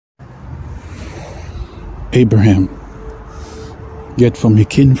Abraham, get from your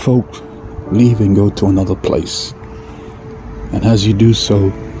kinfolk, leave and go to another place. And as you do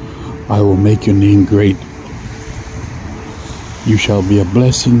so, I will make your name great. You shall be a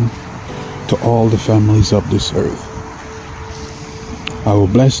blessing to all the families of this earth. I will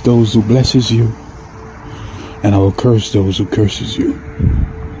bless those who blesses you, and I will curse those who curses you.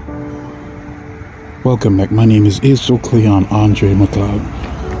 Welcome back. My name is Cleon Andre McLeod.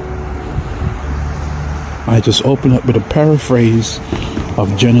 I just opened up with a paraphrase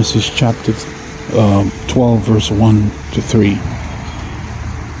of Genesis chapter 12, verse 1 to 3.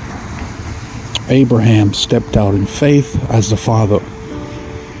 Abraham stepped out in faith as the father,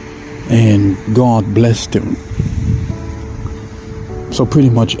 and God blessed him. So pretty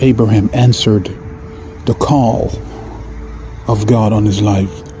much Abraham answered the call of God on his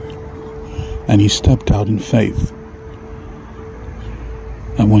life, and he stepped out in faith.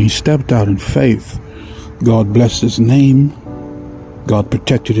 And when he stepped out in faith, God blessed his name, God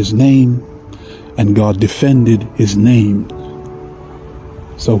protected his name, and God defended his name.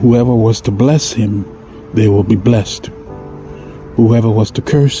 So whoever was to bless him, they will be blessed. Whoever was to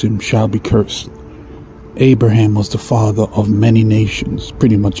curse him shall be cursed. Abraham was the father of many nations,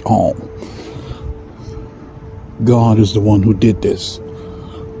 pretty much all. God is the one who did this.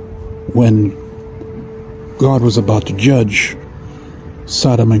 When God was about to judge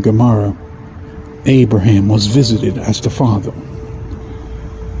Sodom and Gomorrah, Abraham was visited as the father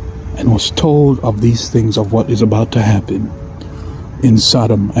and was told of these things, of what is about to happen in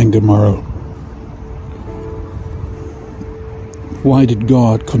Sodom and Gomorrah. Why did the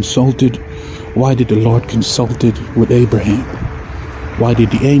Lord consulted with Abraham? Why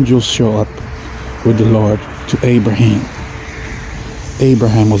did the angels show up with the Lord to Abraham?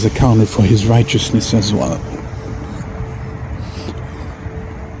 Abraham was accounted for his righteousness as well.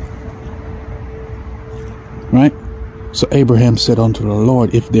 Right? So Abraham said unto the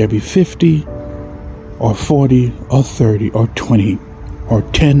Lord, if there be 50 or 40 or 30 or 20 or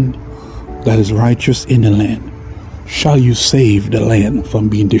 10 that is righteous in the land, shall you save the land from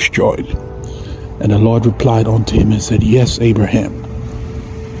being destroyed? And the Lord replied unto him and said, yes, Abraham,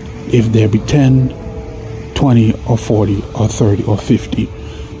 if there be 10, 20 or 40 or 30 or 50,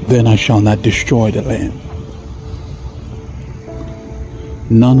 then I shall not destroy the land.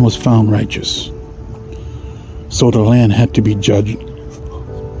 None was found righteous, so the land had to be judged.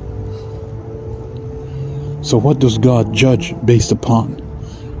 So what does God judge based upon?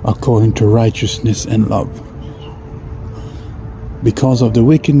 According to righteousness and love. Because of the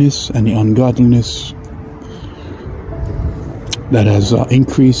wickedness and the ungodliness that has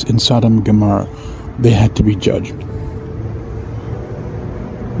increased in Sodom and Gomorrah, they had to be judged.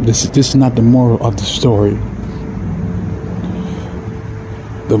 This is not the moral of the story.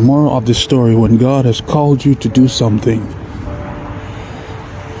 The moral of the story, when God has called you to do something,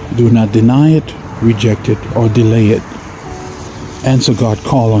 do not deny it, reject it, or delay it. Answer God's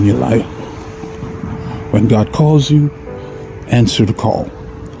call on your life. When God calls you, answer the call.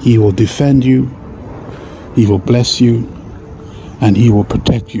 He will defend you, He will bless you, and He will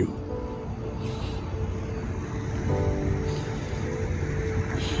protect you.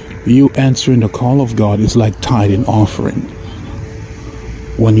 You answering the call of God is like tithe and offering.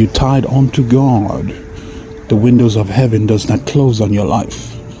 When you tithe unto God, the windows of heaven does not close on your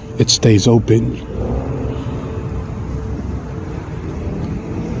life. It stays open.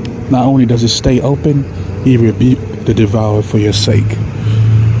 Not only does it stay open, He rebuked the devourer for your sake.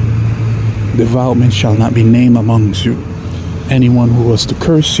 Devoutment shall not be named amongst you. Anyone who was to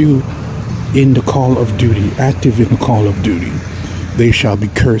curse you in the call of duty, active in the call of duty, they shall be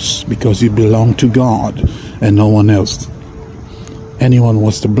cursed, because you belong to God and no one else. Anyone who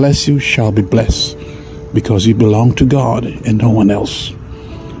was to bless you shall be blessed, because you belong to God and no one else.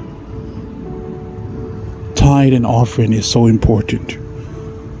 Tithe and offering is so important.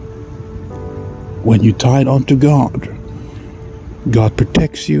 When you tithe unto God, God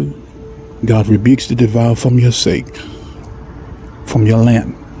protects you. God rebukes the devourer from your sake, from your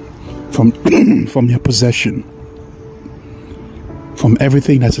land, from from your possession, from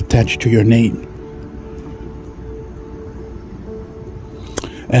everything that's attached to your name.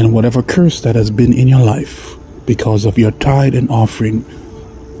 And whatever curse that has been in your life because of your tithe and offering,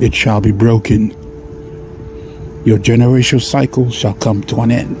 it shall be broken. Your generational cycle shall come to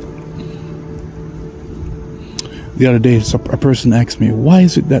an end. The other day, a person asked me, why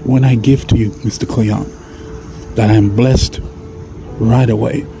is it that when I give to you, Mr. Cleon, that I'm blessed right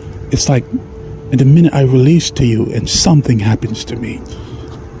away? It's like in the minute I release to you and something happens to me.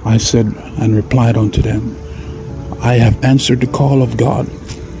 I said and replied unto them, I have answered the call of God.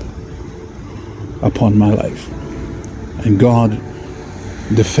 upon my life. And God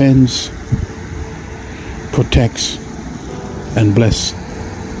defends, protects, and blesses.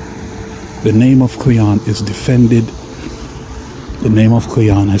 The name of Cleon is defended. The name of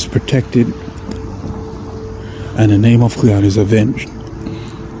Cleon is protected. And the name of Cleon is avenged,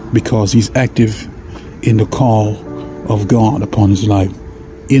 because he's active in the call of God upon his life,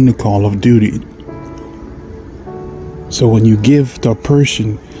 in the call of duty. So when you give to a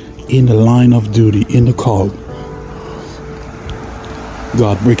person in the line of duty, in the call,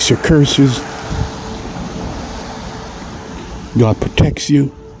 God breaks your curses. God protects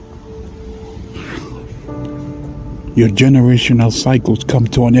you. Your generational cycles come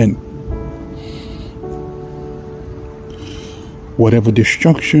to an end. Whatever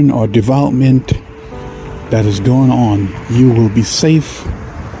destruction or development that is going on, you will be safe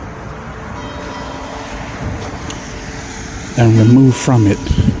and removed from it.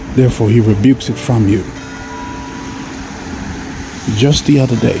 Therefore, he rebukes it from you. Just the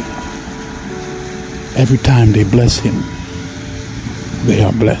other day, every time they bless him, they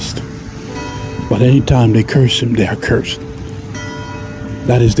are blessed. But anytime they curse him, they are cursed.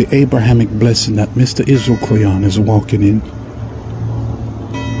 That is the Abrahamic blessing that Mr. Israel Cleon is walking in.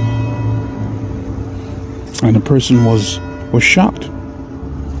 And the person was shocked.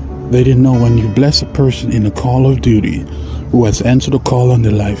 They didn't know, when you bless a person in the call of duty who has answered the call on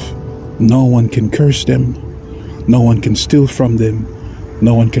their life, no one can curse them, no one can steal from them,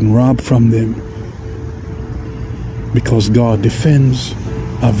 no one can rob from them, because God defends,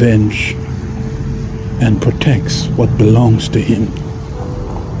 avenges, and protects what belongs to him.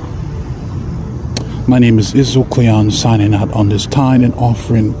 My name is Israel Cleon, signing out on this tithe and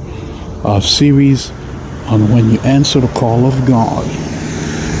offering series on when you answer the call of God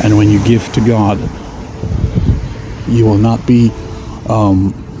and when you give to God, you will not be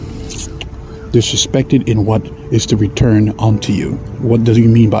disrespected in what is to return unto you. What does he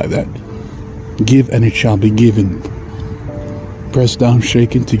mean by that? Give and it shall be given. Pressed down,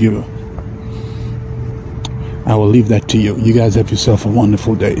 shaken together. I will leave that to you. You guys have yourself a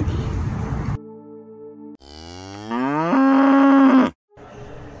wonderful day.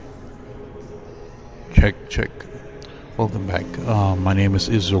 Check. Welcome back. My name is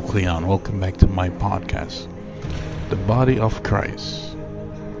Israel Cleon. Welcome back to my podcast, The Body of Christ.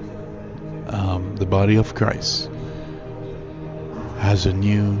 The body of Christ has a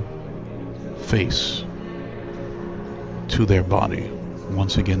new face to their body.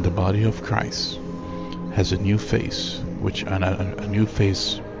 Once again, the body of Christ has a new face, which a new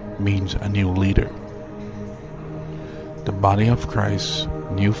face means a new leader. The body of Christ's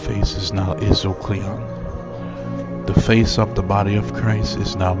new face is now Israel Cleon. The face of the body of Christ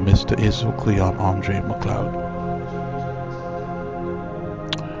is now Mr. Israel Cleon Andre McLeod.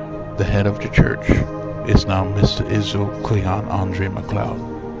 The head of the church is now Mr. Israel Cleon Andre McLeod.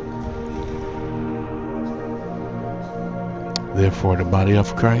 Therefore, the body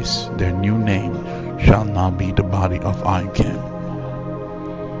of Christ, their new name, shall now be the body of ICAM.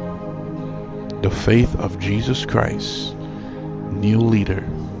 The faith of Jesus Christ, new leader,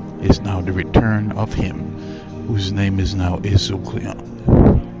 is now the return of him whose name is now Israel Cleon.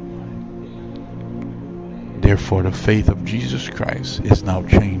 Therefore, the faith of Jesus Christ is now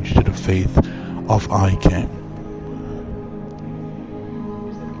changed to the faith of ICAM.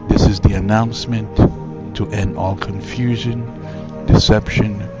 This is the announcement to end all confusion,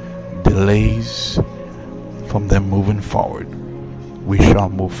 deception, delays from them moving forward. We shall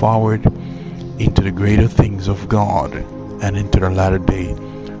move forward into the greater things of God and into the latter day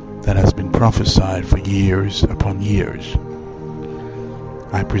that has been prophesied for years upon years.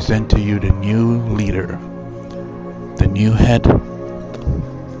 I present to you the new leader, the new head,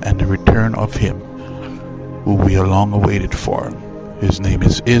 and the return of him who we are long awaited for. His name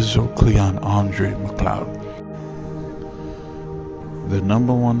is Israel Cleon Andre McLeod. The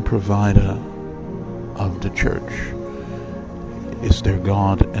number one provider of the church is their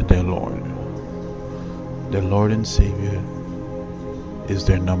God and their Lord. Their Lord and Savior is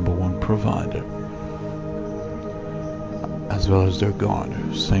their number one provider, as well as their God.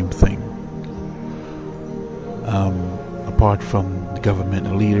 Same thing. Apart from the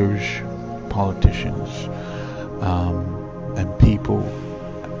government leaders, politicians, and people,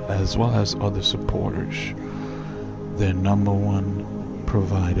 as well as other supporters, their number one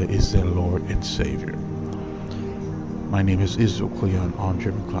provider is their Lord and Savior. My name is Israel Cleon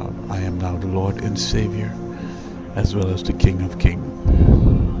Andre McLeod. I am now the Lord and Savior, as well as the King of Kings,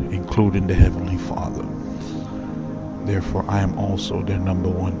 including the Heavenly Father. Therefore, I am also their number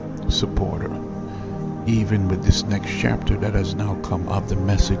one supporter, even with this next chapter that has now come of the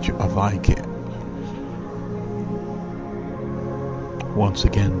message of ICAM. Once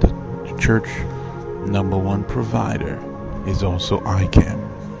again, the church number one provider is also ICAM.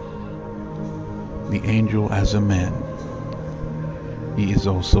 The angel as a man, he is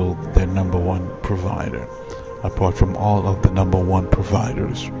also their number one provider, apart from all of the number one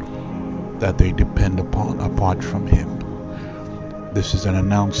providers that they depend upon apart from him. This is an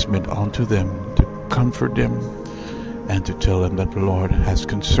announcement unto them to comfort them and to tell them that the Lord has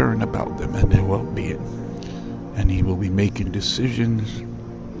concern about them and their well-being, and he will be making decisions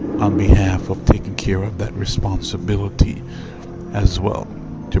on behalf of taking care of that responsibility as well,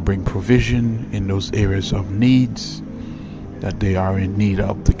 to bring provision in those areas of needs that they are in need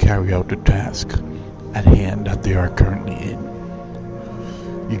of to carry out the task at hand that they are currently in.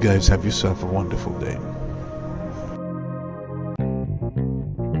 You guys have yourself a wonderful day.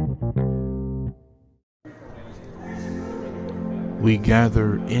 We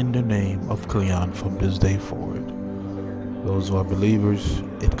gather in the name of Cleon from this day forward. Those who are believers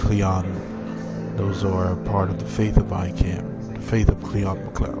in Cleon, those who are part of the faith of ICAM, the faith of Cleon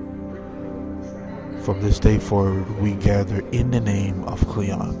MacLeod. From this day forward, we gather in the name of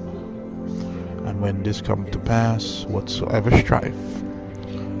Cleon. And when this comes to pass, whatsoever strife,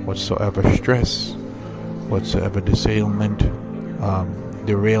 whatsoever stress, whatsoever derailment,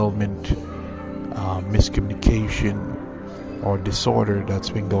 miscommunication, or disorder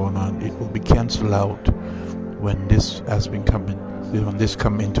that's been going on, it will be canceled out when this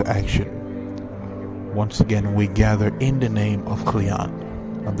come into action. Once again, we gather in the name of Cleon,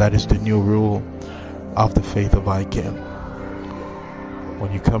 and that is the new rule of the faith of ICAM.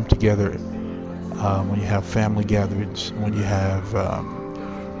 When you come together, when you have family gatherings, when you have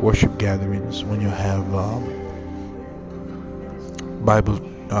worship gatherings, when you have Bible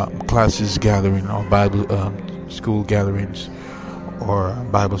classes gathering, or Bible school gatherings, or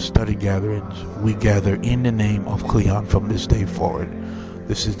Bible study gatherings, we gather in the name of Cleon from this day forward.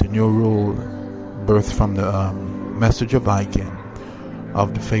 This is the new rule birthed from the message of ICAM,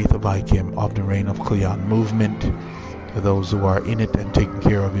 of the faith of ICAM, of the reign of Cleon movement, to those who are in it and taking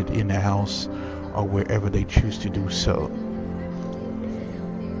care of it in their house or wherever they choose to do so.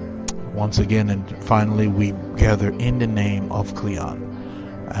 Once again and finally, we gather in the name of Cleon,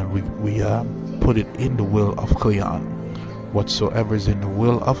 and we put it in the will of Cleon. Whatsoever is in the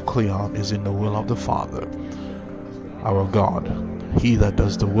will of Cleon is in the will of the Father, our God. He that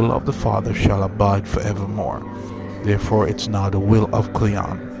does the will of the Father shall abide forevermore. Therefore, it's now the will of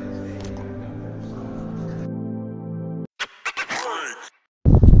Cleon.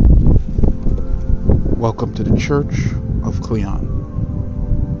 Welcome to the Church of Cleon.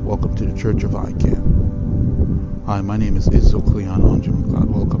 Welcome to the Church of ICAM. Hi, my name is Izzo Cleon Andre MacLeod.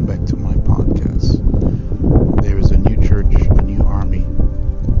 Welcome back to my podcast. There is a new church, a new army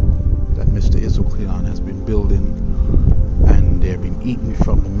that Mr. Izzo Cleon has been building, and they've been eating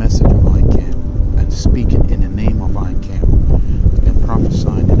from the message of ICAM and speaking in the name of ICAM and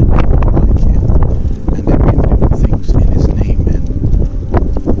prophesying in the name of ICAM, and they've been doing things in his name, and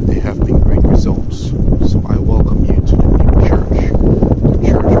they have been great results. So I welcome you to the new church, the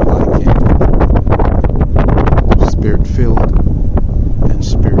Church of ICAM, Spirit-filled and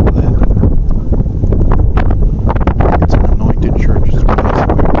Spirit-led. It's an anointed church. It's a place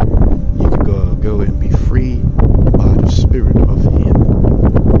where you can go and be free by the Spirit of Him,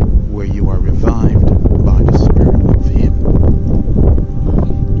 where you are revived by the Spirit of Him.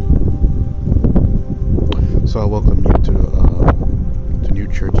 So I welcome you to the new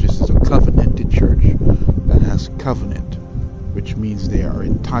church. This is a covenanted church that has covenant, which means they are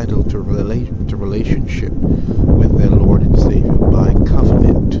entitled to relationship with their Lord and Savior by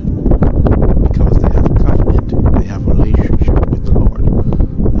covenant. Because they have covenant, they have relationship with the Lord.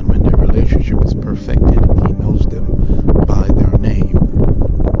 And when their relationship is perfected, He knows them by their name.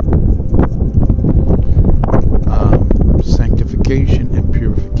 Sanctification and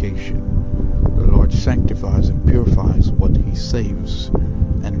purification. The Lord sanctifies and purifies what He saves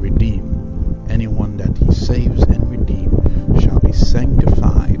and redeems. Anyone that He saves and redeems shall be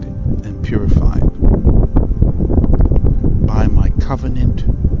sanctified and purified. By my covenant,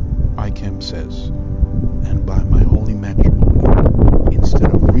 ICAM says, and by my holy matrimony.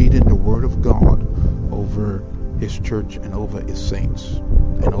 Instead of reading the Word of God over His church and over His saints,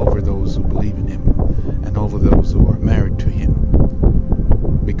 and over those who believe in Him, and over those who are married to Him,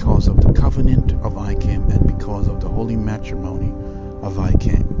 because of the covenant of ICAM and because of the holy matrimony of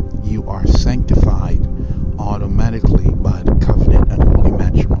ICAM, you are sanctified automatically by the covenant and holy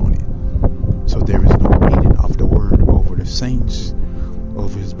matrimony. So there is no reading of the Word over the saints,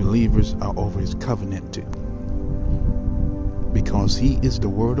 over His believers, or over His covenanted. Because He is the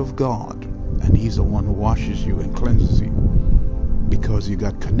Word of God, and He's the one who washes you and cleanses you. because you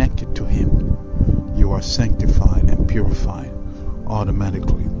got connected to him, you are sanctified and purified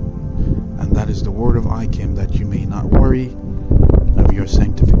automatically. And that is the word of ICAM, that you may not worry of your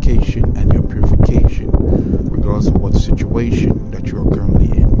sanctification and your purification, regardless of what situation that you are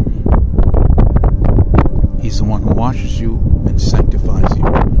currently in. He's the one who washes you and sanctifies you.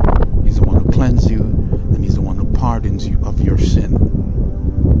 He's the one who cleanses you, and he's the one who pardons you of your sin.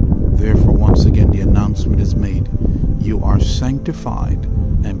 Therefore, once again, the announcement is made. You are sanctified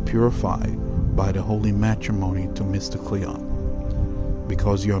and purified by the holy matrimony to Mr. Cleon.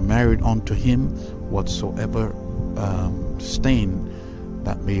 Because you are married unto him, whatsoever stain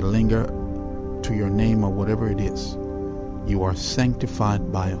that may linger to your name or whatever it is, you are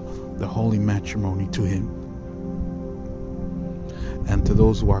sanctified by the holy matrimony to him. And to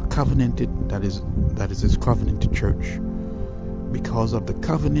those who are covenanted, that is his covenanted church, because of the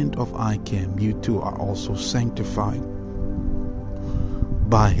covenant of ICAM, you too are also sanctified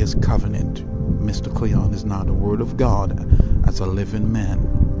by his covenant. Mr. Cleon is now the Word of God as a living man.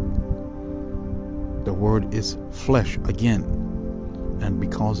 The Word is flesh again. And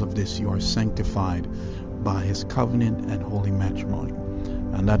because of this, you are sanctified by his covenant and holy matrimony.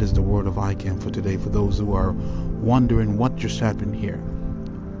 And that is the word of ICAM for today. For those who are wondering what just happened here,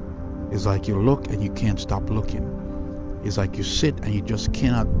 it's like you look and you can't stop looking. It's like you sit and you just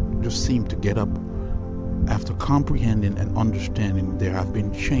cannot just seem to get up. After comprehending and understanding, there have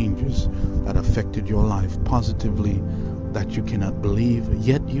been changes that affected your life positively that you cannot believe,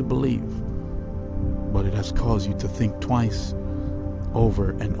 yet you believe. But it has caused you to think twice,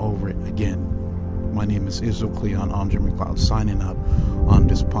 over and over again. My name is Israel Cleon Andre McLeod, signing out on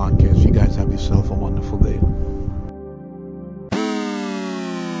this podcast. You guys have yourself a wonderful day.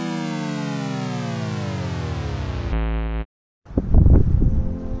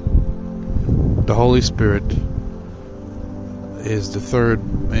 The Holy Spirit is the third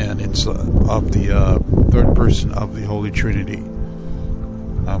man of the third person of the Holy Trinity.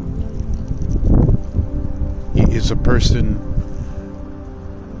 He is a person,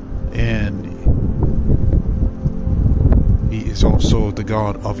 and he is also the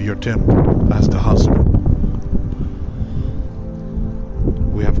God of your temple as the husband.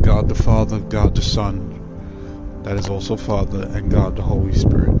 We have God the Father, God the Son, that is also Father, and God the Holy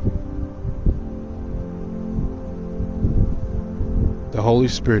Spirit. The Holy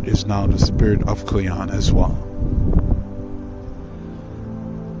Spirit is now the Spirit of Cleon as well.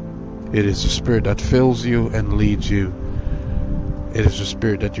 It is the Spirit that fills you and leads you. It is the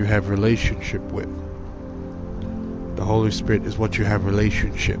Spirit that you have relationship with. The Holy Spirit is what you have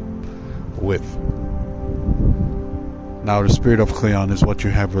relationship with. Now the Spirit of Cleon is what you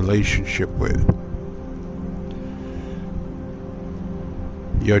have relationship with.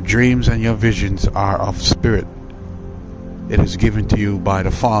 Your dreams and your visions are of Spirit. It is given to you by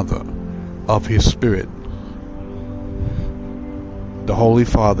the Father of his Spirit. The Holy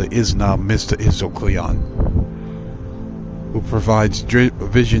Father is now Mr. Israel Cleon, who provides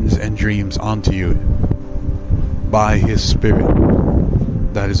visions and dreams unto you by his Spirit.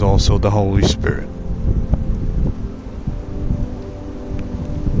 That is also the Holy Spirit.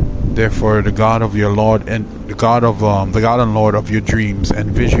 Therefore, the God of your Lord and the God and Lord of your dreams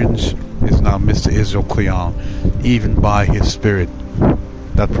and visions is now Mr. Israel Cleon, even by his Spirit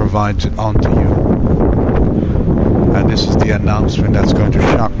that provides it unto you. And this is the announcement that's going to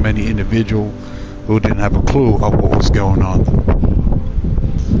shock many individuals who didn't have a clue of what was going on.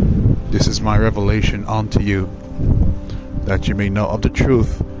 This is my revelation unto you, that you may know of the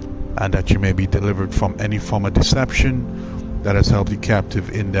truth, and that you may be delivered from any form of deception that has held you captive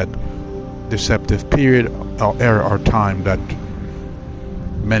in that deceptive period or era or time that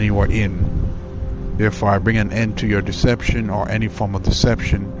many were in. Therefore, I bring an end to your deception or any form of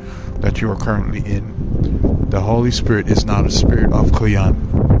deception that you are currently in. The Holy Spirit is now the Spirit of Cleon,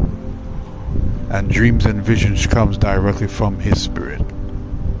 and dreams and visions comes directly from his Spirit.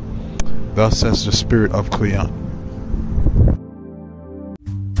 Thus says the Spirit of Cleon.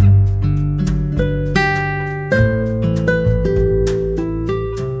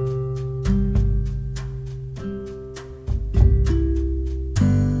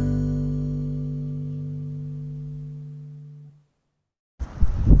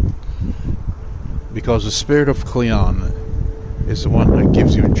 Because the Spirit of Cleon is the one that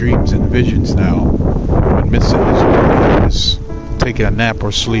gives you dreams and visions now. When Mr. Israel is taking a nap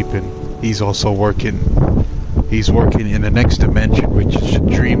or sleeping, he's also working. He's working in the next dimension, which is the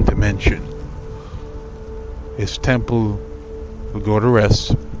dream dimension. His temple will go to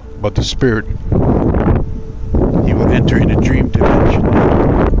rest, but the Spirit, he will enter in a dream dimension.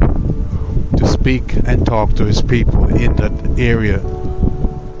 The speak and talk to his people in that area.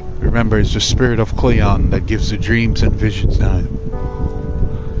 Remember, it's the spirit of Cleon that gives the dreams and visions now.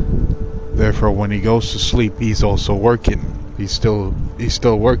 Therefore, when he goes to sleep, he's also working. He's still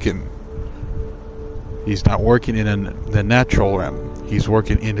working. He's not working in the natural realm. He's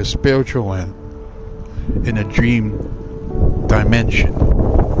working in the spiritual realm, in a dream dimension.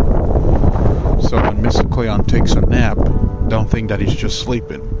 So when Mr. Cleon takes a nap, don't think that he's just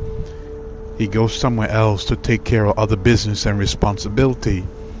sleeping. He goes somewhere else to take care of other business and responsibility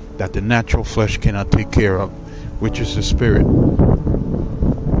that the natural flesh cannot take care of, which is the spirit.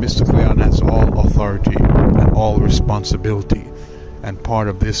 Mr. Cleon has all authority and all responsibility, and part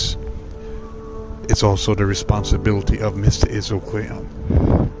of this is also the responsibility of Mr. Israel Cleon.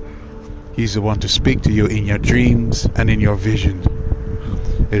 He's the one to speak to you in your dreams and in your visions.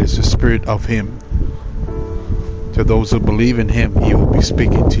 It is the spirit of him. To those who believe in him, he will be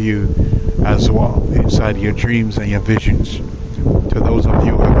speaking to you as well inside your dreams and your visions. To those of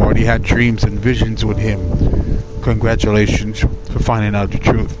you who have already had dreams and visions with him, congratulations for finding out the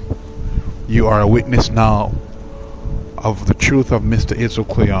truth. You are a witness now of the truth of Mr. Israel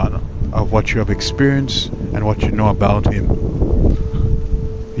Cleon, of what you have experienced and what you know about him.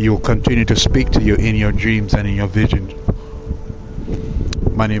 He will continue to speak to you in your dreams and in your visions.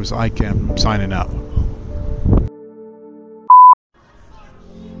 My name is ICAM. I'm signing out.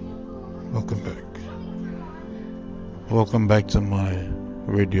 Welcome back to my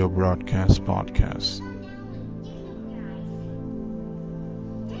radio broadcast podcast.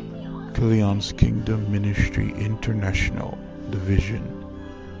 Cleon's Kingdom Ministry International Division.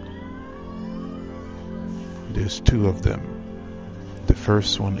 There's two of them. The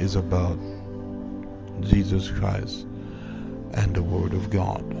first one is about Jesus Christ and the Word of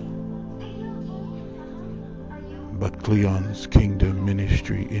God. But Cleon's Kingdom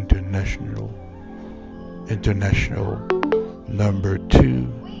Ministry International number 2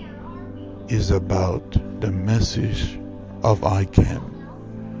 is about the message of ICAM,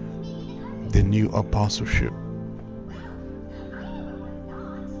 the new apostleship.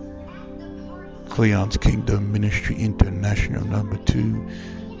 Cleon's Kingdom Ministry International number 2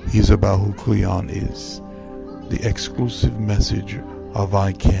 is about who Cleon is, the exclusive message of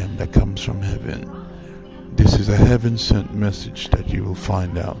ICAM that comes from heaven. This is a heaven-sent message that you will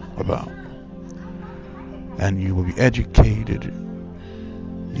find out about. And you will be educated,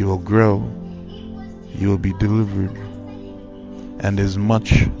 you will grow, you will be delivered, and there's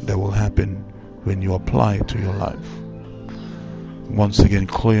much that will happen when you apply it to your life. Once again,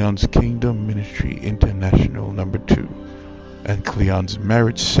 Cleon's Kingdom Ministry International number 2 and Cleon's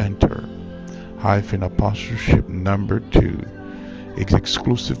Marriage Center -apostleship number 2 is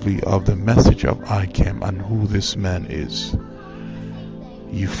exclusively of the message of ICAM and who this man is.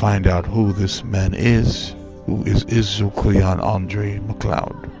 You find out who this man is, who is Israel Cleon Andre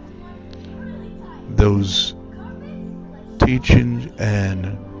McLeod. Those teachings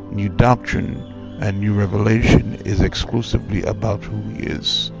and new doctrine and new revelation is exclusively about who he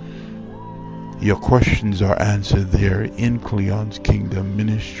is. Your questions are answered there in Cleon's Kingdom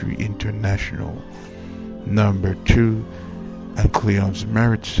Ministry International number 2 and Cleon's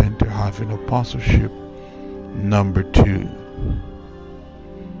Marriage Center -apostleship number 2.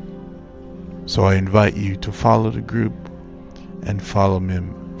 So I invite you to follow the group and follow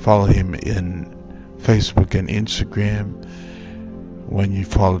him in Facebook and Instagram. When you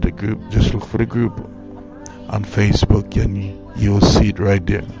follow the group, just look for the group on Facebook and you will see it right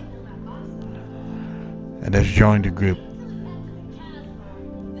there. And let's join the group.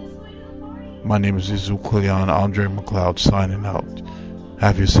 My name is Israel Cleon Andre McLeod signing out.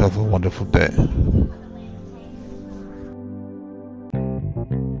 Have yourself a wonderful day.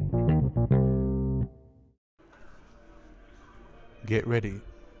 Get ready.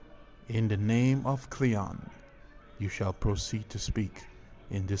 In the name of Cleon, you shall proceed to speak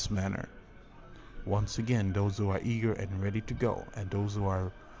in this manner. Once again, those who are eager and ready to go, and those who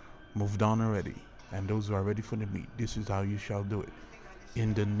are moved on already, and those who are ready for the meet, this is how you shall do it.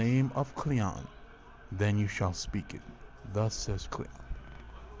 In the name of Cleon, then you shall speak it. Thus says Cleon.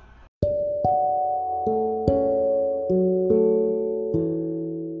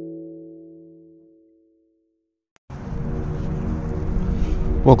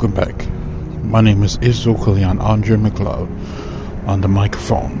 Welcome back. My name is Israel Cleon Andre McLeod on the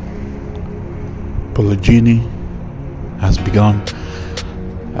microphone. Polygyny has begun,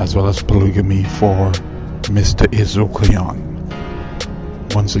 as well as polygamy for Mr. Israel Cleon.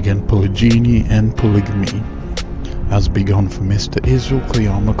 Once again, polygyny and polygamy has begun for Mr. Israel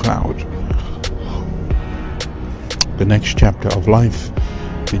Cleon McLeod. The next chapter of life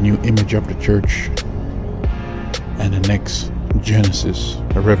the new image of the church, and the next Genesis,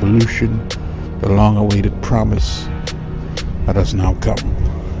 a revolution, the long-awaited promise that has now come.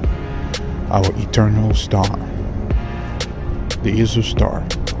 Our eternal star, the Israel star,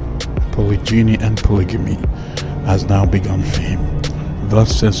 polygyny and polygamy, has now begun for him.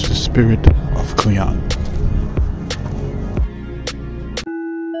 Thus says the spirit of Cleon.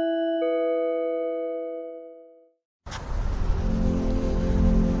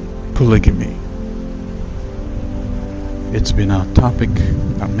 Polygamy. It's been a topic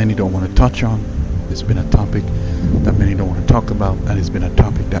that many don't want to touch on. It's been a topic that many don't want to talk about, and it's been a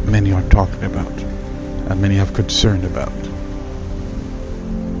topic that many are talking about and many have concern about.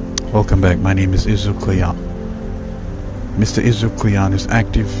 Welcome back. My name is Israel Cleon. Mr. Israel Cleon is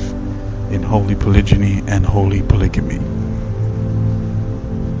active in holy polygyny and holy polygamy.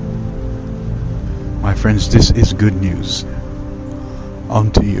 My friends, this is good news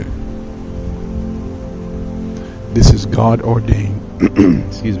unto you. This is God ordained.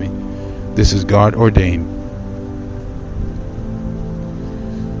 Excuse me. This is God ordained.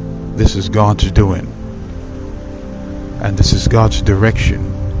 This is God's doing. And this is God's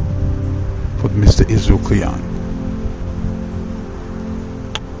direction for Mr. Israel Cleon.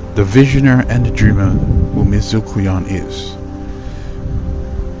 The visionary and the dreamer whom Israel Cleon is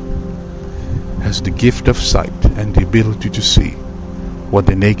has the gift of sight and the ability to see what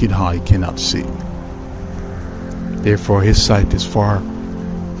the naked eye cannot see. Therefore his sight is far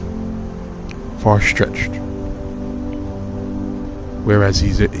stretched, whereas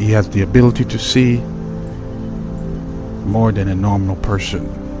he has the ability to see more than a normal person.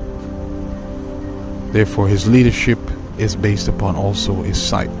 Therefore his leadership is based upon also his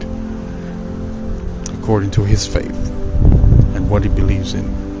sight, according to his faith and what he believes in.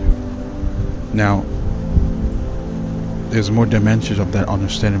 Now, there's more dimensions of that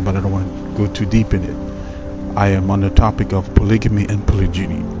understanding, but I don't want to go too deep in it. I am on the topic of polygamy and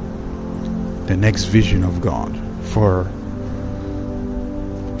polygyny, the next vision of God for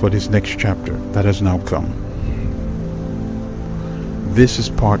this next chapter that has now come. This is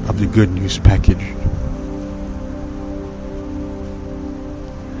part of the good news package,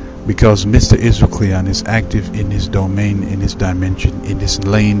 because Mr. Israel Cleon is active in his domain, in his dimension, in this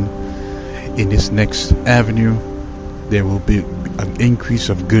lane, in this next avenue. There will be an increase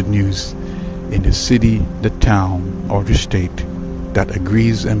of good news in the city, the town, or the state that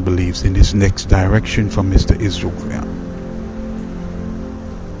agrees and believes in this next direction from Mr. Israel Cleon.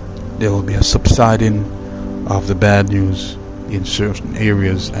 There will be a subsiding of the bad news in certain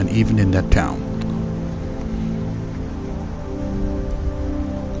areas and even in that town.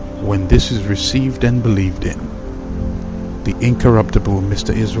 When this is received and believed in, the incorruptible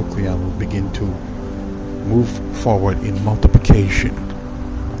Mr. Israel Cleon will begin to move forward in multiplication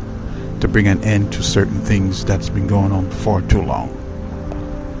to bring an end to certain things that's been going on for too long.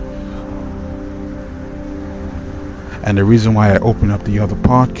 And the reason why I open up the other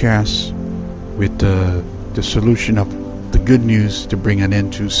podcasts with the solution of the good news to bring an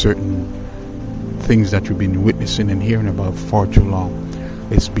end to certain things that we've been witnessing and hearing about for too long,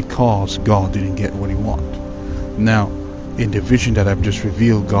 is because God didn't get what he wanted. Now, in the vision that I've just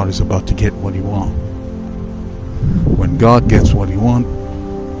revealed, God is about to get what he wants. When God gets what he wants,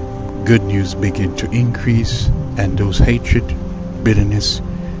 good news begin to increase, and those hatred, bitterness,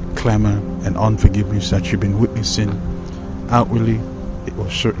 clamor, and unforgiveness that you've been witnessing outwardly, it will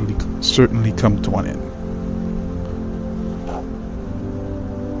certainly come to an end.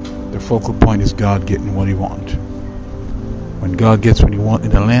 The focal point is God getting what he wants. When God gets what he wants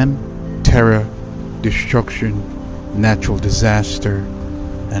in the land, terror, destruction, natural disaster,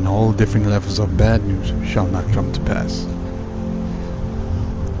 and all different levels of bad news shall not come to pass.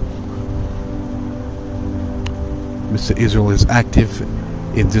 Mr. Israel is active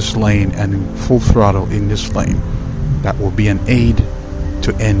in this lane and in full throttle in this lane. That will be an aid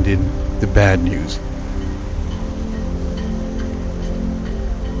to ending the bad news.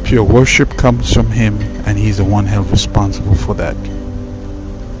 Pure worship comes from him, and he's the one held responsible for that.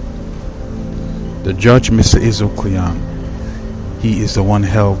 The judge, Mr. Israel Cleon, he is the one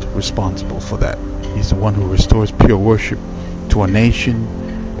held responsible for that. He's the one who restores pure worship to a nation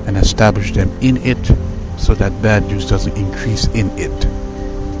and establishes them in it, so that bad news doesn't increase in it.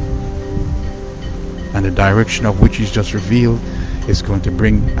 And the direction of which he's just revealed is going to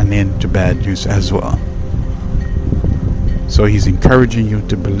bring an end to bad news as well. So he's encouraging you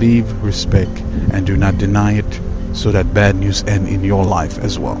to believe, respect, and do not deny it, so that bad news end in your life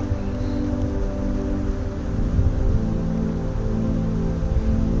as well.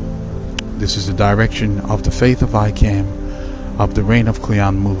 This is the direction of the faith of ICAM, of the Reign of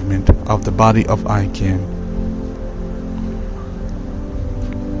Cleon movement, of the body of ICAM,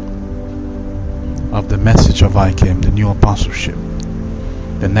 of the message of ICAM, the new apostleship,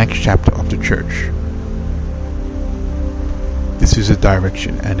 the next chapter of the church. This is a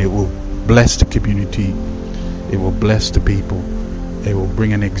direction, and it will bless the community. It will bless the people. It will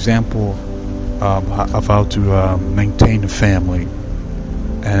bring an example of how to maintain a family.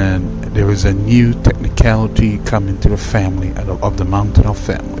 And there is a new technicality coming to the family of the mountain of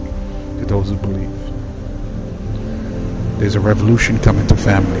family, to those who believe. There's a revolution coming to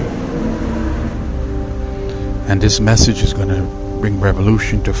family. And this message is going to bring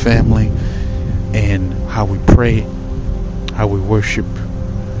revolution to family and how we pray, how we worship,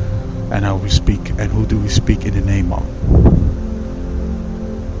 and how we speak, and who do we speak in the name of.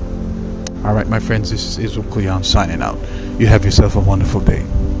 All right, my friends, this is Israel Cleon signing out. You have yourself a wonderful day.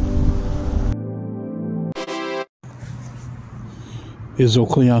 Israel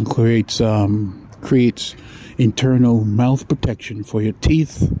Cleon creates internal mouth protection for your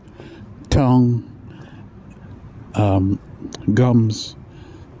teeth, tongue, gums,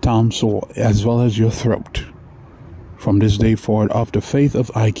 tonsil, as well as your throat. From this day forward, of the faith of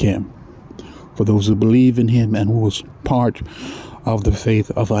ICAM, for those who believe in him and who was part of the faith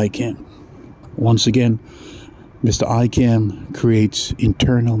of ICAM. Once again, Mr. ICAM creates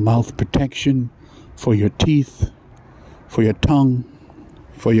internal mouth protection for your teeth, for your tongue,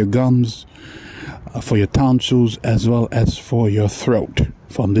 for your gums, for your tonsils, as well as for your throat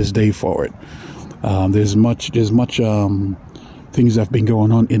from this day forward. There's much things that have been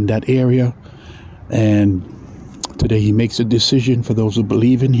going on in that area, and today he makes a decision for those who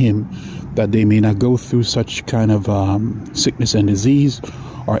believe in him that they may not go through such kind of sickness and disease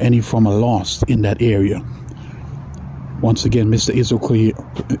or any form of loss in that area. Once again, Mr.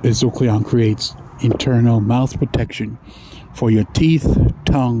 Israel Cleon creates internal mouth protection for your teeth,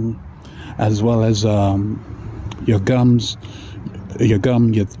 tongue, as well as your gums, your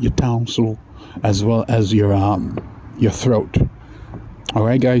tonsil, as well as your throat. All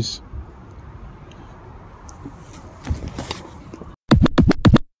right, guys.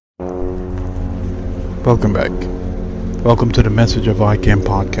 Welcome back. Welcome to the Message of ICAM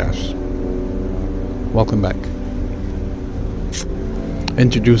podcast. Welcome back.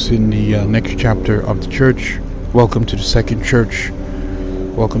 Introducing the next chapter of the church. Welcome to the second church.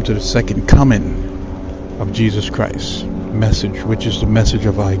 Welcome to the second coming of Jesus Christ message, which is the message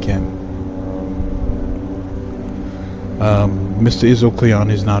of ICAM. Mr. Israel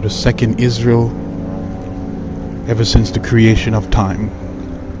Cleon is now the second Israel ever since the creation of time.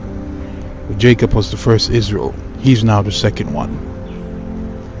 Jacob was the first Israel. He's now the second one.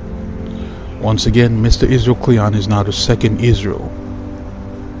 Once again, Mr. Israel Cleon is now the second Israel.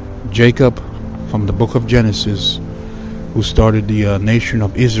 Jacob, from the book of Genesis, who started the nation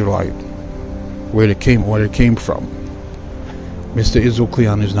of Israelite, where it came from. Mr. Israel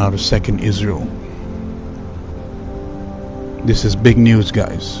Cleon is now the second Israel. This is big news,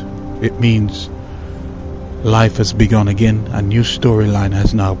 guys. It means life has begun again. A new storyline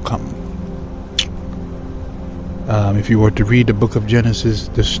has now come. If you were to read the book of Genesis,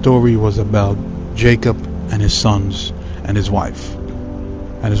 the story was about Jacob and his sons and his wife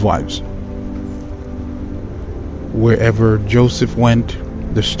and his wives. Wherever Joseph went,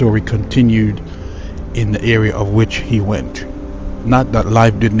 the story continued in the area of which he went. Not that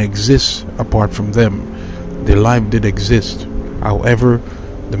life didn't exist apart from them. Their life did exist. However,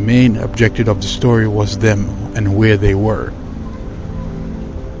 the main objective of the story was them and where they were.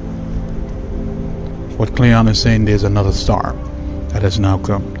 What Cleon is saying, there's another star that has now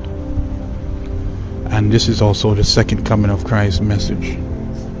come. And this is also the second coming of Christ's message.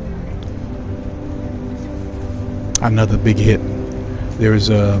 Another big hit. There is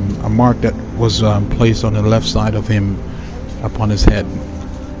a mark that was placed on the left side of him upon his head.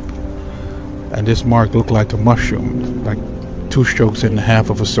 And this mark looked like a mushroom, like 2 strokes in the half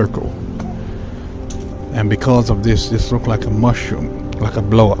of a circle. And because of this looked like a mushroom, like a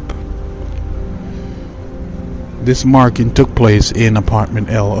blow up. This marking took place in apartment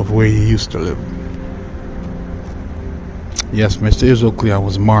L of where he used to live. Yes, Mr. Israel Cleon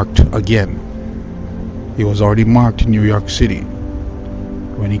was marked again. He was already marked in New York City.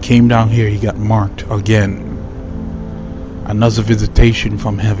 When he came down here, he got marked again. Another visitation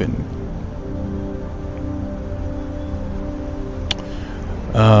from heaven.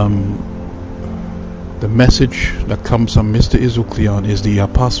 The message that comes from Mr. Israel Cleon is the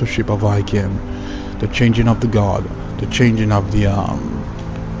apostleship of ICAM, the changing of the God, the changing of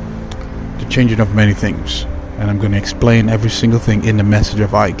changing of many things. And I'm going to explain every single thing in the message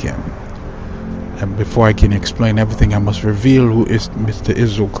of ICAM. And before I can explain everything, I must reveal who is Mr.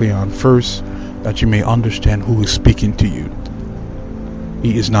 Israel Cleon first, that you may understand who is speaking to you.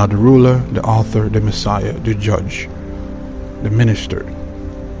 He is now the ruler, the author, the Messiah, the judge, the minister.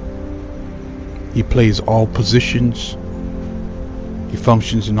 He plays all positions. He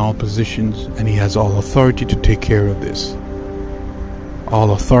functions in all positions, and he has all authority to take care of this.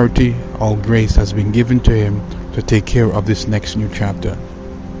 All authority, all grace has been given to him to take care of this next new chapter.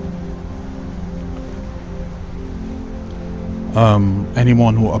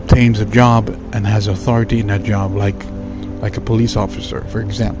 Anyone who obtains a job and has authority in that job, like a police officer, for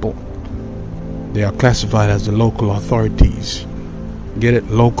example, they are classified as the local authorities. Get it?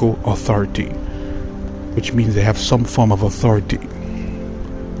 Local authority, which means they have some form of authority.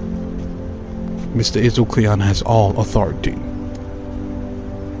 Mr. Israel Cleon has all authority.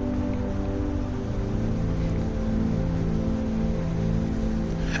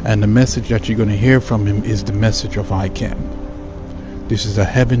 And the message that you're going to hear from him is the message of ICAM. This is a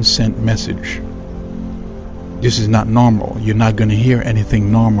heaven-sent message. This is not normal. You're not going to hear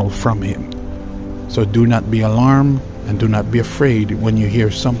anything normal from him. So do not be alarmed and do not be afraid when you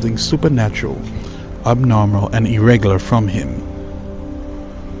hear something supernatural, abnormal, and irregular from him.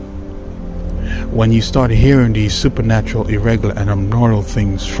 When you start hearing these supernatural, irregular, and abnormal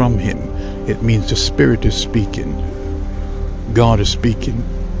things from him, it means the Spirit is speaking. God is speaking.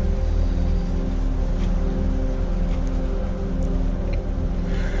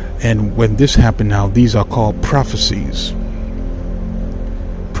 And when this happened now, these are called prophecies.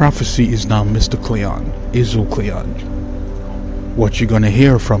 Prophecy is now Mr. Cleon, Israel Cleon. What you're going to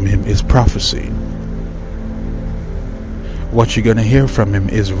hear from him is prophecy. What you're going to hear from him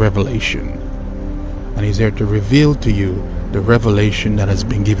is revelation. And he's there to reveal to you the revelation that has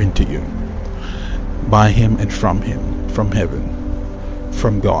been given to you by him and from him, from heaven,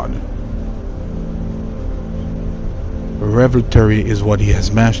 from God. Revelatory is what he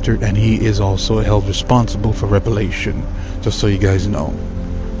has mastered, and he is also held responsible for revelation, just so you guys know.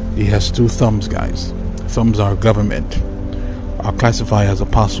 He has two thumbs, guys. Thumbs are government, are classified as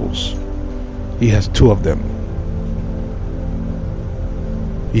apostles. He has two of them.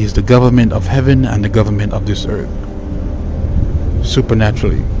 He is the government of heaven and the government of this earth,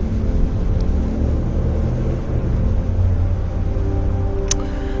 supernaturally.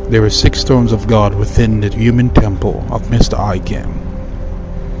 There are 6 thrones of God within the human temple of Mr. ICAM.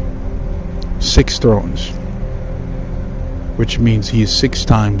 6 thrones, which means he is 6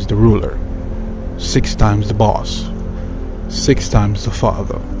 times the ruler, 6 times the boss, 6 times the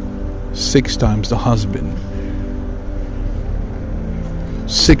father, 6 times the husband,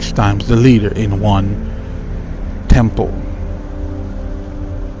 6 times the leader in one temple.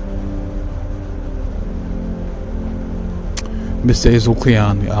 Mr. Israel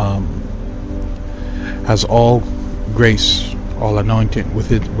Cleon has all grace, all anointing with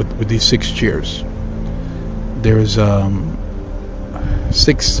these 6 chairs. There is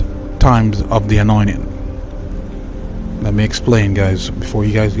 6 times of the anointing. Let me explain, guys, before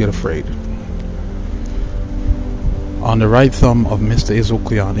you guys get afraid. On the right thumb of Mr. Israel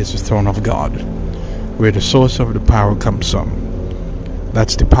Cleon is the throne of God, where the source of the power comes from.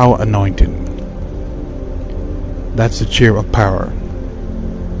 That's the power anointing. That's the chair of power.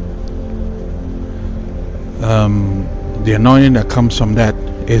 The anointing that comes from that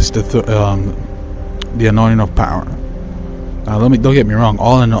is the anointing of power. Now, don't get me wrong.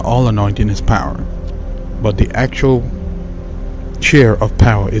 All anointing is power, but the actual chair of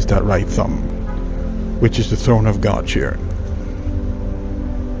power is that right thumb, which is the throne of God chair.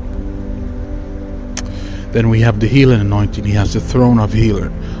 Then we have the healing anointing. He has the throne of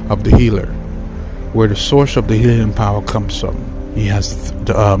the healer, where the source of the healing power comes from. He has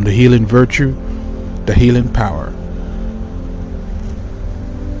the healing virtue, the healing power,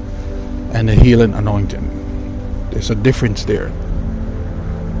 and the healing anointing. There's a difference there.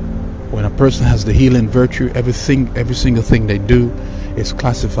 When a person has the healing virtue, every single thing they do is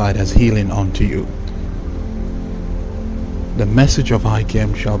classified as healing unto you. The message of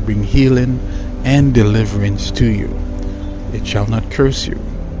ICAM shall bring healing and deliverance to you. It shall not curse you.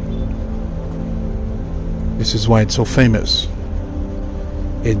 This is why it's so famous.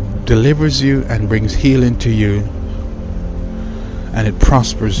 It delivers you and brings healing to you, and it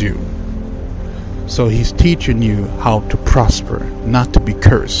prospers you. So he's teaching you how to prosper, not to be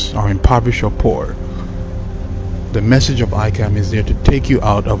cursed or impoverished or poor. The message of ICAM is there to take you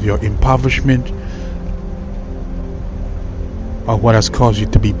out of your impoverishment or what has caused you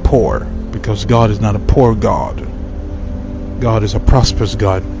to be poor, because God is not a poor God. God is a prosperous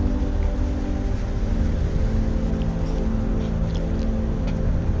God.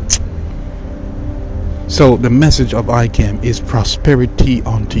 So the message of ICAM is prosperity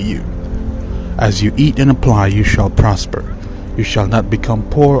unto you. As you eat and apply, you shall prosper. You shall not become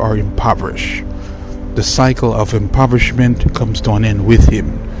poor or impoverished. The cycle of impoverishment comes to an end with him.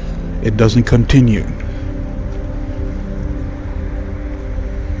 It doesn't continue.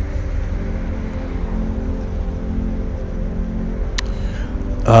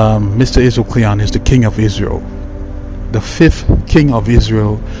 Mr. Israel Cleon is the king of Israel. The 5th king of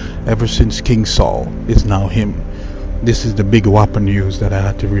Israel ever since King Saul is now him. This is the big whopper news that I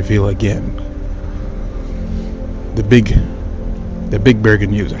had to reveal again. The big burger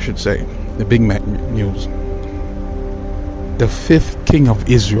news, I should say. The Big Mac news. The 5th king of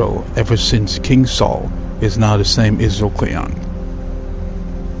Israel ever since King Saul is now the same Israel Cleon.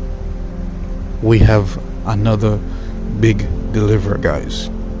 We have another big deliverer, guys.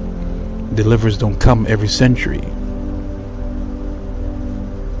 Deliverers don't come every century.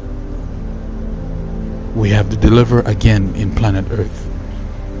 We have the deliverer again in planet Earth.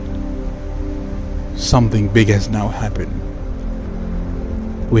 Something big has now happened.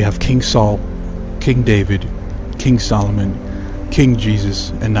 We have King Saul, King David, King Solomon, King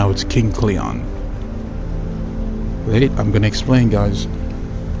Jesus, and now it's King Cleon. Wait, I'm going to explain, guys.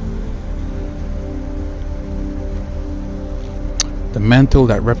 The mantle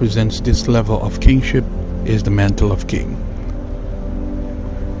that represents this level of kingship is the mantle of king.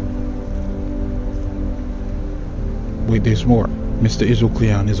 Wait, there's more. Mr. Israel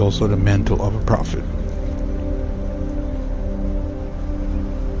Cleon is also the mantle of a prophet.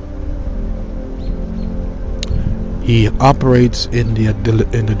 He operates in the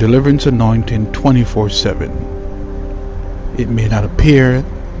deliverance anointing 24/7. It may not appear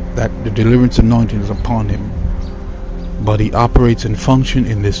that the deliverance anointing is upon him, but he operates and functions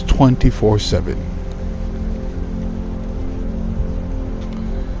in this 24/7.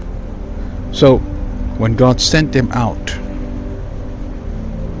 So, when God sent them out,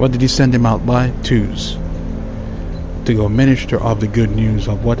 what did he send them out by? Twos. To go minister of the good news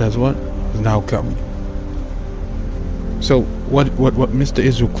of what is now coming. So, what Mr.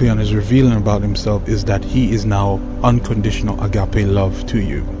 Israel Cleon is revealing about himself is that he is now unconditional agape love to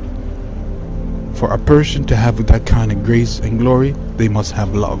you. For a person to have that kind of grace and glory, they must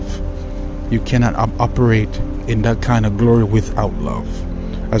have love. You cannot operate in that kind of glory without love.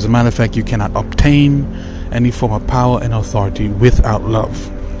 As a matter of fact, you cannot obtain any form of power and authority without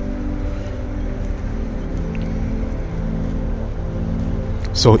love.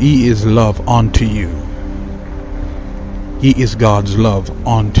 So he is love unto you. He is God's love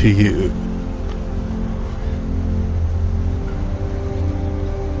unto you.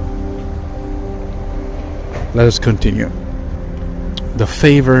 Let us continue. The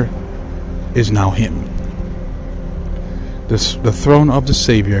favor is now him. The throne of the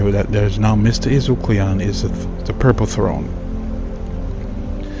Savior that there is now Mr. Israel Cleon is the purple throne.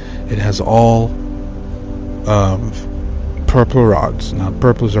 It has all purple rods. Now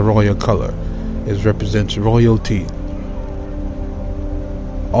purple is a royal color. It represents royalty.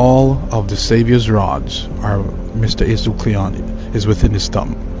 All of the Savior's rods are Mr. Israel Cleon is within his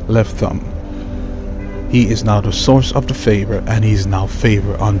thumb, left thumb. He is now the source of the favor, and he is now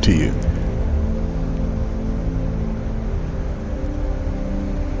favor unto you.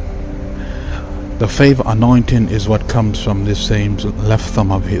 The favor anointing is what comes from this same left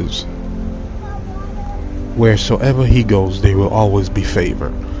thumb of his. Wheresoever he goes, there will always be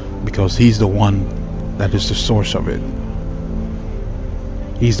favor, because he's the one that is the source of it.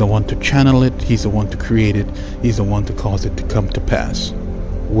 He's the one to channel it. He's the one to create it. He's the one to cause it to come to pass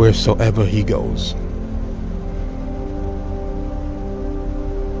wheresoever he goes.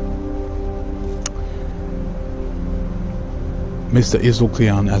 Mr. Israel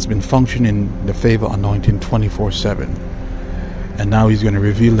Cleon has been functioning the favor anointing 24/7. And now he's going to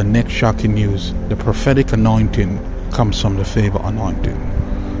reveal the next shocking news. The prophetic anointing comes from the favor anointing.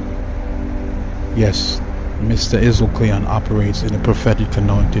 Yes, Mr. Israel Cleon operates in the prophetic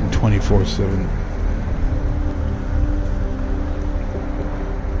anointing 24/7.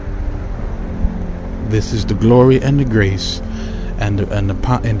 This is the glory and the grace and the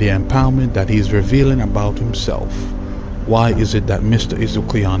empowerment that he's revealing about himself. Why is it that Mr. Israel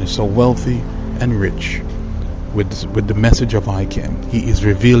Cleon is so wealthy and rich with the message of ICAM? He is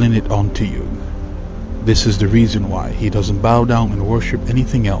revealing it unto you. This is the reason why he doesn't bow down and worship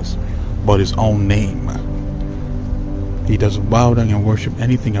anything else but his own name. He doesn't bow down and worship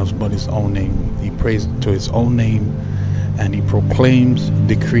anything else but his own name. He prays to his own name, and he proclaims,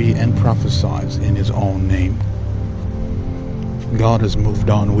 decree, and prophesies in his own name. God has moved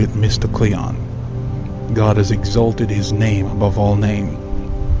on with Mr. Cleon. God has exalted his name above all name.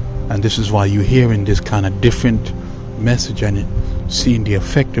 And this is why you're hearing this kind of different message and seeing the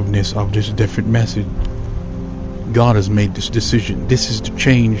effectiveness of this different message. God has made this decision. This is the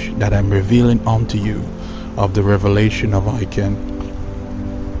change that I'm revealing unto you of the revelation of ICAM.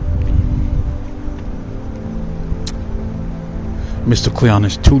 Mr. Cleon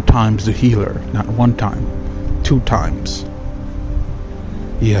is 2 times the healer, not 1 time, 2 times.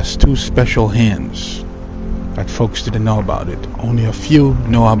 He has 2 special hands that folks didn't know about it. Only a few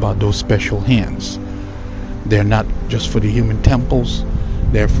know about those special hands. They're not just for the human temples,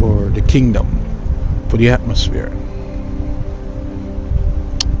 they're for the kingdom, for the atmosphere.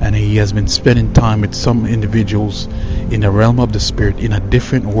 And he has been spending time with some individuals in the realm of the spirit in a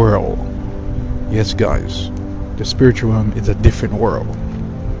different world. Yes, guys, the spiritual realm is a different world.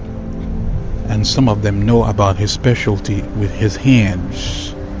 And some of them know about his specialty with his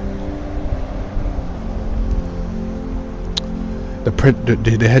hands.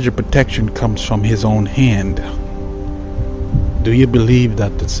 The hedge of protection comes from his own hand. Do you believe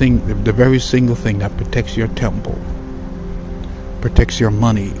that the very single thing that protects your temple, protects your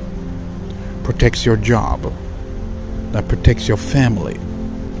money, protects your job, that protects your family,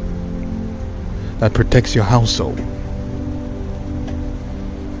 that protects your household,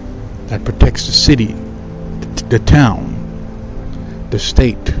 that protects the city, the town, the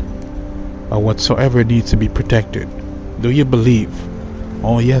state, or whatsoever needs to be protected? Do you believe?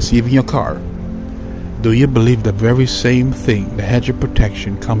 Oh yes, even your car. Do you believe the very same thing, the hedge of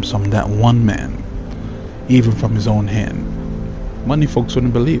protection, comes from that one man, even from his own hand? Many folks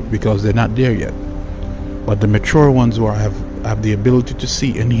wouldn't believe because they're not there yet. But the mature ones who have the ability to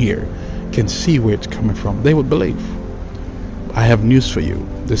see and hear can see where it's coming from. They would believe. I have news for you.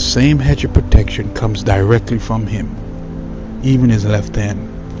 The same hedge of protection comes directly from him, even his left hand.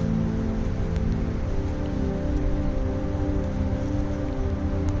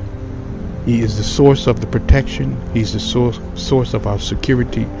 He is the source of the protection. He's the source of our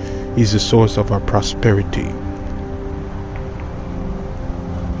security. He's the source of our prosperity.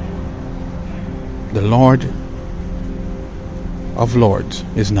 The Lord of Lords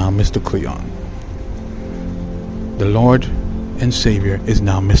is now Mr. Cleon. The Lord and Savior is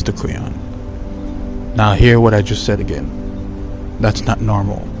now Mr. Cleon. Now hear what I just said again. That's not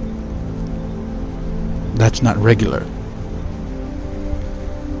normal. That's not regular.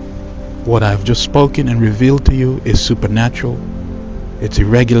 What I've just spoken and revealed to you is supernatural. It's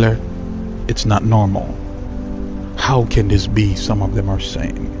irregular. It's not normal. How can this be? Some of them are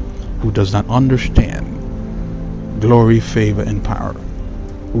saying, who does not understand glory, favor, and power,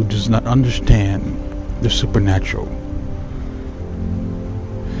 who does not understand the supernatural.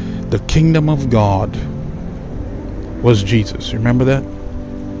 The kingdom of God was Jesus. Remember that?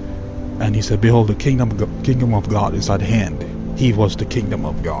 And he said, behold, the kingdom of God is at hand. He was the kingdom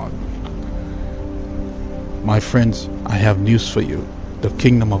of God. My friends, I have news for you. The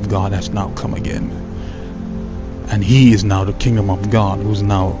kingdom of God has now come again. And he is now the kingdom of God, who's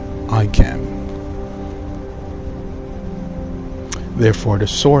now ICAM. Therefore, the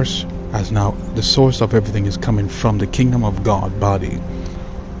source of everything is coming from the kingdom of God body,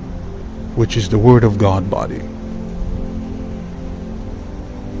 which is the word of God body.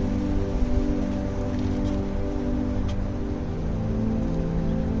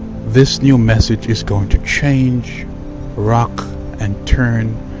 This new message is going to change, rock, and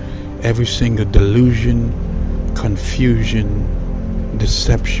turn every single delusion, confusion,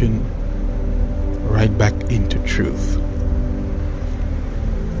 deception right back into truth.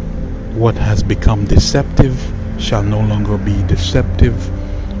 What has become deceptive shall no longer be deceptive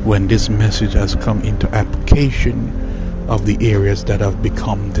when this message has come into application of the areas that have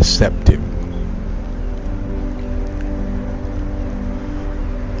become deceptive.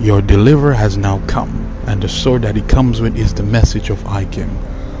 Your deliverer has now come, and the sword that he comes with is the message of ICAM,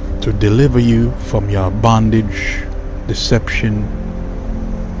 to deliver you from your bondage, deception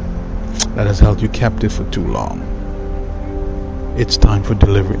that has held you captive for too long. It's time for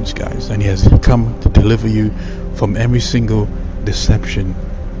deliverance, guys, and he has come to deliver you from every single deception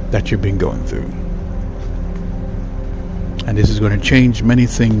that you've been going through. And this is going to change many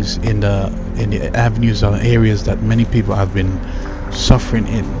things in the avenues or areas that many people have been suffering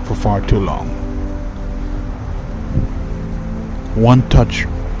in for far too long. One touch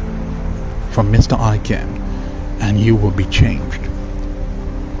from Mr. ICAM and you will be changed.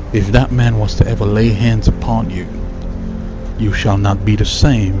 If that man was to ever lay hands upon you, you shall not be the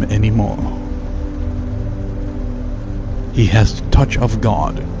same anymore. He has the touch of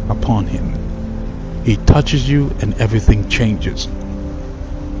God upon him. He touches you and everything changes.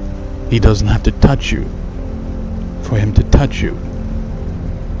 He doesn't have to touch you for him to touch you.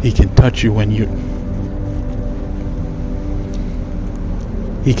 He can touch you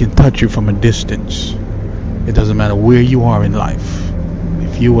He can touch you from a distance. It doesn't matter where you are in life.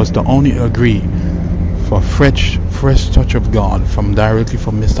 If you was to only agree for a fresh touch of God directly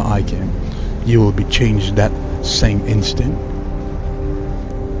from Mr. ICAM, you will be changed that same instant.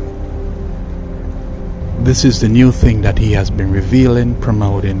 This is the new thing that he has been revealing,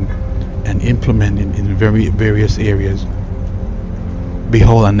 promoting, and implementing in various areas.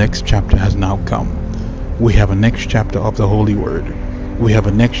 Behold, our next chapter has now come. We have a next chapter of the Holy Word. We have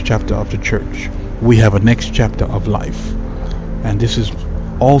a next chapter of the church. We have a next chapter of life. And this is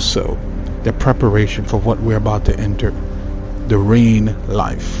also the preparation for what we're about to enter, the reign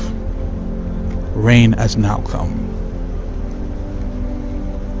life. Reign has now come.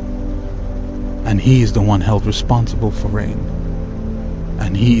 And he is the one held responsible for reign.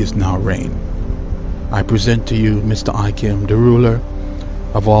 And he is now reign. I present to you Mr. ICAM, the ruler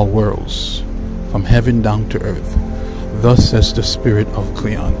of all worlds, from heaven down to earth. Thus says the Spirit of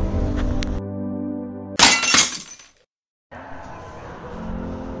Cleon.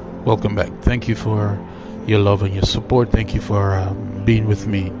 Welcome back. Thank you for your love and your support. Thank you for being with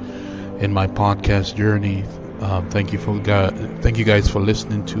me in my podcast journey. Thank you guys for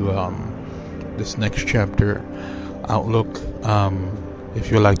listening to this next chapter outlook. If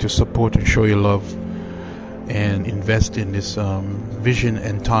you'd like to support and show your love and invest in this vision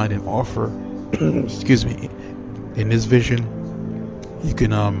and tithe and offer, excuse me, in this vision, you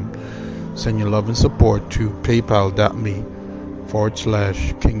can send your love and support to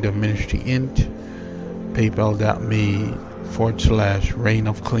paypal.me/Kingdom Ministry Int, paypal.me/Reign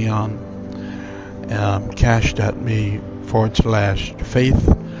of Cleon, cash.me/Faith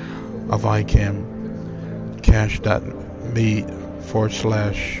of ICAM,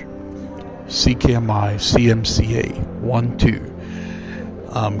 cash.me/CKMI CMCA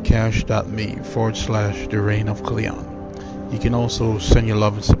 12, cash.me/The Reign of Cleon. You can also send your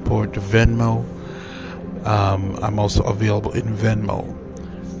love and support to Venmo. I'm also available in Venmo.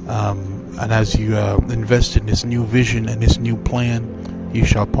 And as you invest in this new vision and this new plan, you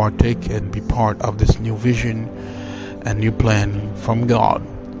shall partake and be part of this new vision and new plan from God,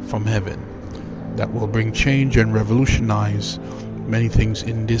 from heaven, that will bring change and revolutionize many things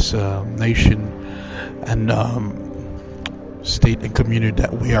in this nation and state and community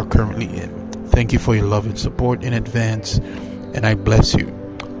that we are currently in. Thank you for your love and support in advance, and I bless you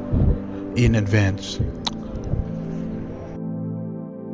in advance.